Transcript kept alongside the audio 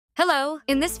Hello!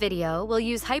 In this video, we'll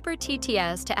use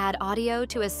HyperTTS to add audio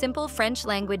to a simple French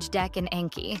language deck in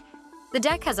Anki. The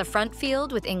deck has a front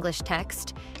field with English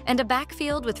text and a back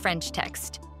field with French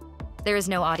text. There is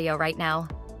no audio right now.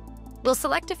 We'll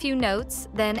select a few notes,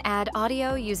 then add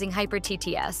audio using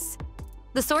HyperTTS.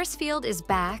 The source field is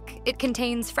back. It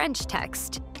contains French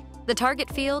text. The target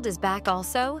field is back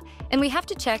also, and we have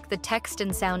to check the text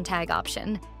and sound tag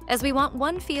option, as we want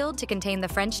one field to contain the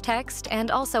French text and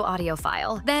also audio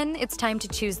file. Then it's time to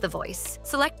choose the voice.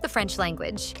 Select the French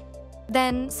language.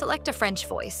 Then select a French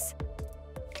voice.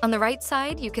 On the right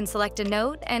side, you can select a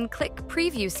note and click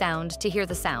Preview Sound to hear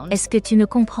the sound. Est-ce que tu me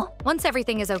comprends? Once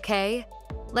everything is okay,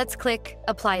 let's click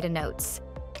Apply to Notes.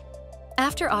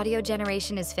 After audio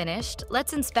generation is finished,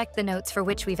 let's inspect the notes for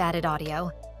which we've added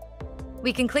audio.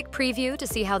 We can click Preview to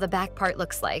see how the back part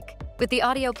looks like, with the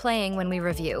audio playing when we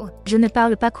review. Je ne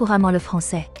parle pas couramment le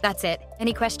français. That's it.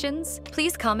 Any questions?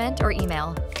 Please comment or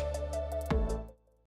email.